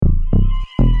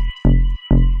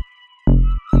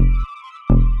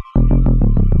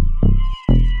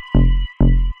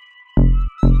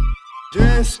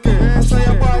JSK. Say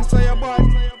a bad, say a bad.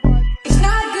 It's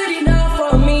not good enough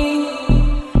for me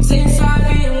since I've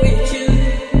been with you.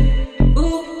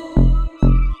 Ooh.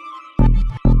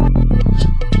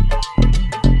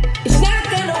 It's not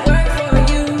gonna work for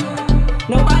you.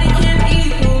 Nobody can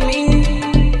equal me.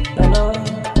 No, no.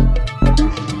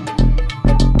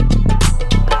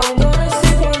 I'm gonna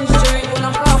sip on this drink when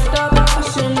I'm puffed up. I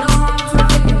should know how to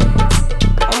pick it.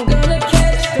 I'm gonna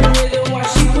catch the rhythm while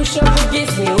she push up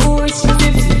against me. Ooh, it's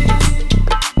tipsy.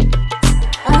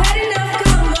 I had enough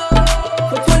combo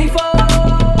for 24.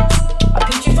 I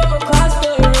picked you from across the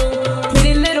room.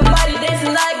 Pretty little body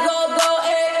dancing like go, go,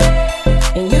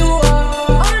 eh. And you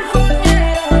are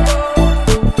unforgettable.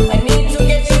 I need to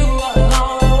get you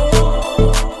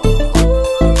alone.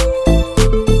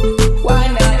 Why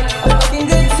not? A fucking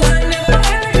good time, never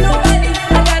hurt nobody.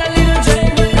 I got a little drink,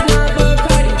 but it's not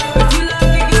Bacardi. If you love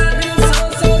me, girl, then I'm so,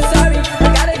 so sorry. I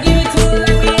gotta give it to her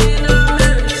like we in a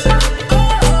marriage.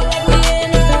 Oh, like we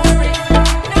in a hurry.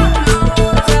 No, no,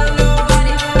 won't tell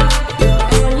nobody.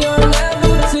 And you're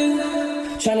level two,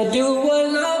 tryna do what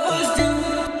lovers do.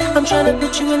 I'm tryna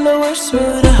put you in the worst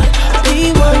mood.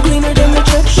 Be one cleaner than the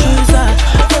church shoes.